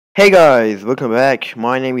Hey guys, welcome back.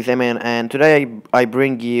 My name is Eman and today I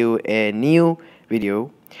bring you a new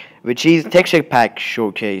video which is texture pack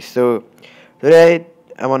showcase. So today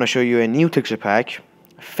I want to show you a new texture pack,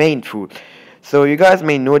 Faintful. So you guys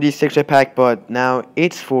may know this texture pack, but now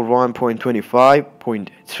it's for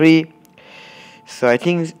 1.25.3. So I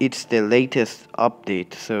think it's the latest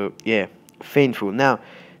update. So yeah, Faintful. Now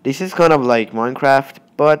this is kind of like Minecraft,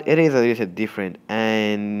 but it is a little different,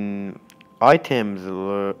 and items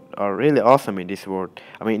are really awesome in this world.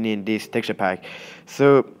 I mean, in this texture pack.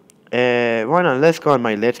 So why not? Let's go on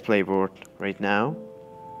my Let's Play board right now,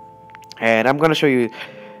 and I'm gonna show you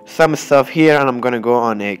some stuff here, and I'm gonna go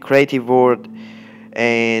on a creative board,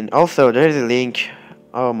 and also there's a link.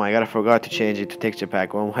 Oh my god, I forgot to change it to texture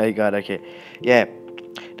pack. Oh my god. Okay, yeah.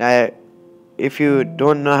 Now, if you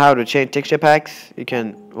don't know how to change texture packs, you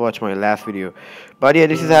can watch my last video. But yeah,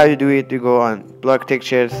 this is how you do it. You go on block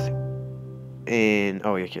textures. And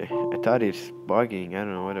oh, okay, I thought it's bugging, I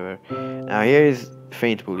don't know, whatever. Now here is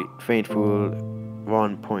Faintful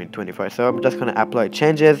 1.25. So I'm just gonna apply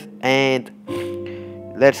changes, and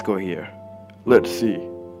let's go here. Let's see.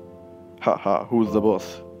 Haha, who's the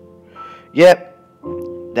boss? Yep,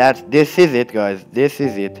 this is it, guys. This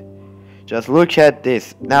is it. Just look at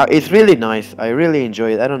this. Now it's really nice. I really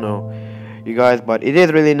enjoy it. I don't know you guys, but it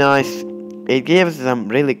is really nice. It gives some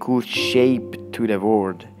really cool shape to the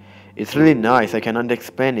world. It's really nice. I cannot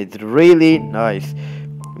explain it. It's really nice.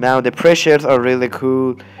 Now the pressures are really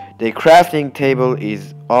cool. The crafting table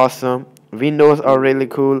is awesome. Windows are really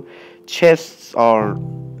cool. Chests are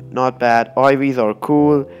not bad. IVs are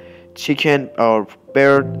cool. Chicken or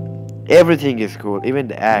bird, everything is cool. Even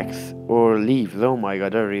the axe or leaves. Oh my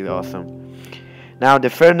god, they're really awesome. Now the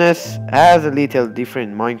furnace has a little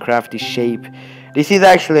different Minecrafty shape. This is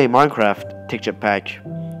actually a Minecraft texture pack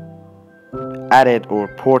added or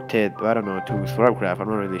ported, I don't know, to SURVIVALCRAFT. I'm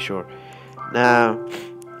not really sure. Now,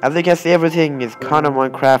 as you can see, everything is kind of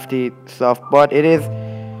Minecrafty stuff, but it is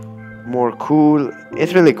more cool.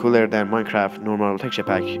 It's really cooler than Minecraft normal texture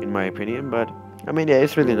pack, in my opinion. But I mean, yeah,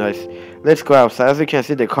 it's really nice. Let's go outside. As you can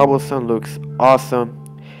see, the cobblestone looks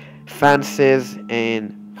awesome. Fences,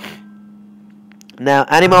 and now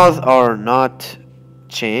animals are not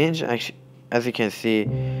changed. Actually, as you can see,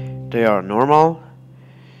 they are normal.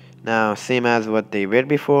 Now, same as what they were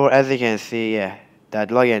before. As you can see, yeah, that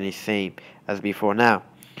login is same as before. Now,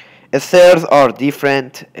 stairs are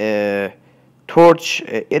different. Torch,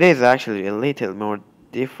 it is actually a little more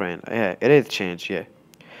different. Yeah, it is changed. Yeah.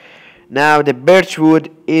 Now the birch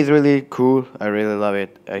wood is really cool. I really love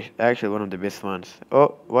it. Actually, one of the best ones.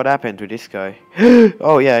 Oh, what happened to this guy?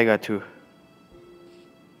 Oh yeah, I got two.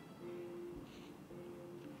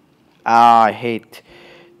 Ah, I hate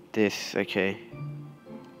this. Okay.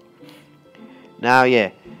 Now, yeah,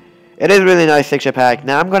 it is really nice texture pack.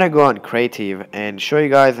 Now I'm gonna go on creative and show you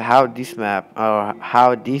guys how this map or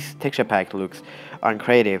how this texture pack looks on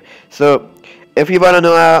creative. So if you wanna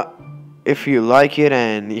know how, if you like it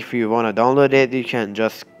and if you wanna download it, you can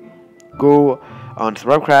just go on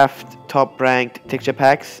SURVIVALCRAFT top ranked texture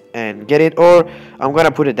packs and get it, or I'm gonna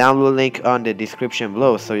put a download link on the description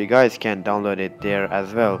below so you guys can download it there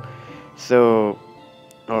as well. So,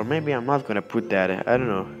 or maybe I'm not gonna put that, I don't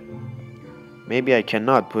know. Maybe I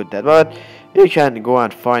cannot put that, but you can go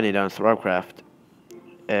and find it on SURVIVALCRAFT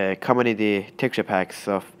community texture pack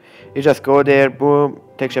stuff. You just go there, boom,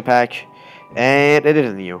 texture pack, and it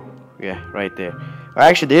is new. Yeah, right there.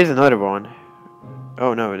 Actually, there's another one.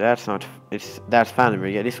 Oh no, that's not. That's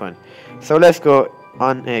family. Yeah, this one. So let's go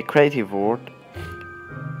on a creative board,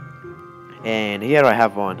 and here I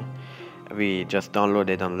have one. We just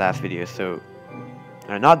downloaded on last video. So,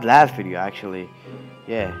 not last video actually.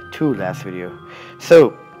 Yeah, two last video.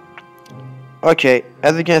 So okay,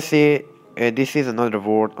 as you can see, this is another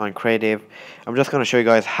board on creative. I'm just gonna show you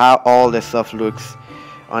guys how all the stuff looks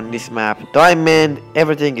on this map. Diamond,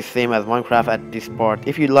 everything is same as Minecraft at this part.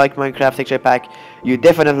 If you like Minecraft texture pack, you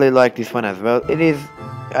definitely like this one as well. It is,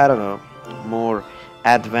 I don't know, more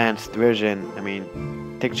advanced version. I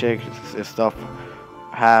mean, texture stuff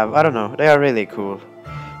have, I don't know, they are really cool.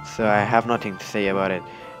 So I have nothing to say about it.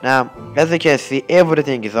 Now, as you can see,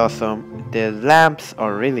 everything is awesome. The lamps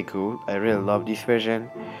are really cool. I really love this version,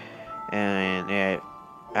 and yeah,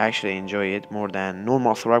 I actually enjoy it more than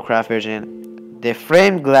normal SURVIVALCRAFT version. The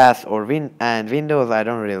framed glass or windows, I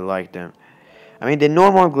don't really like them. I mean, the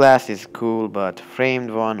normal glass is cool, but framed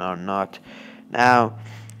one are not. Now,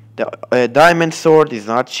 the diamond sword is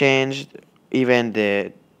not changed. Even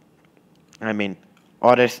the, I mean,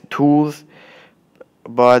 other tools.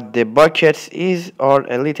 But the buckets are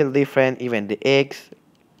a little different, even the eggs,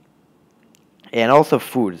 and also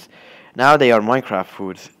foods. Now they are Minecraft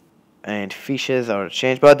foods. and fishes are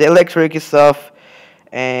changed, but the electric stuff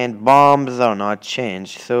and bombs are not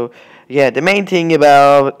changed. So yeah, the main thing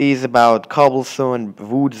is about cobblestone,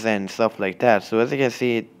 woods, and stuff like that. So as you can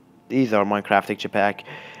see, these are Minecraft texture pack.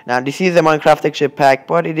 Now this is a Minecraft texture pack,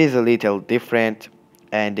 but it is a little different,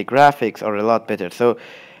 and the graphics are a lot better. So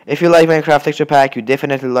if you like Minecraft texture pack, you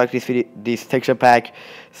definitely like this texture pack.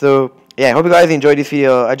 So yeah, hope you guys enjoyed this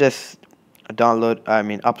video. I just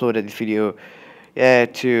uploaded this video, yeah,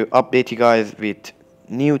 to update you guys with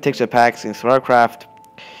new texture packs in SURVIVALCRAFT.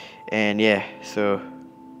 And yeah, so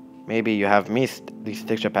maybe you have missed this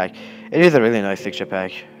texture pack. It is a really nice texture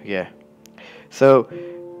pack, yeah. So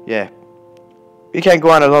yeah, you can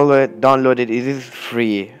go and download it. It is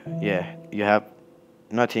free. Yeah, you have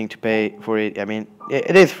nothing to pay for it. I mean, yeah,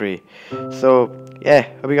 it is free. So yeah,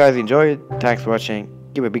 hope you guys enjoyed. Thanks for watching.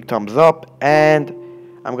 Give a big thumbs up, and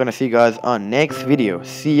I'm gonna see you guys on next video.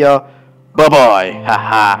 See ya. Bye bye.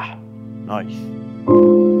 Haha.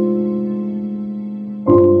 Nice.